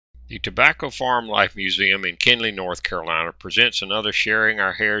The Tobacco Farm Life Museum in Kenly, North Carolina presents another Sharing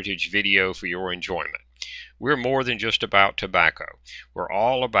Our Heritage video for your enjoyment. We're more than just about tobacco. We're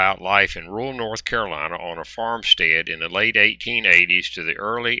all about life in rural North Carolina on a farmstead in the late 1880s to the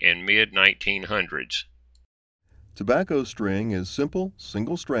early and mid-1900s. Tobacco string is simple,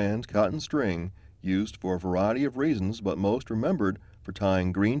 single-strand cotton string used for a variety of reasons, but most remembered for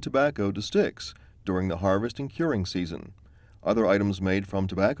tying green tobacco to sticks during the harvest and curing season. Other items made from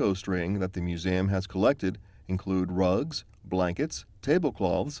tobacco string that the museum has collected include rugs, blankets,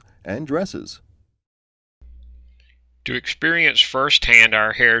 tablecloths, and dresses. To experience firsthand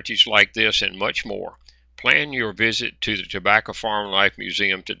our heritage like this and much more, plan your visit to the Tobacco Farm Life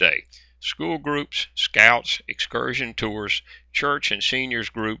Museum today. School groups, scouts, excursion tours, church and seniors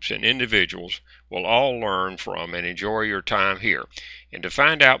groups, and individuals will all learn from and enjoy your time here. And to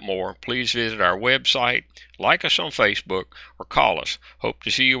find out more, please visit our website, like us on Facebook, or call us. Hope to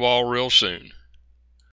see you all real soon.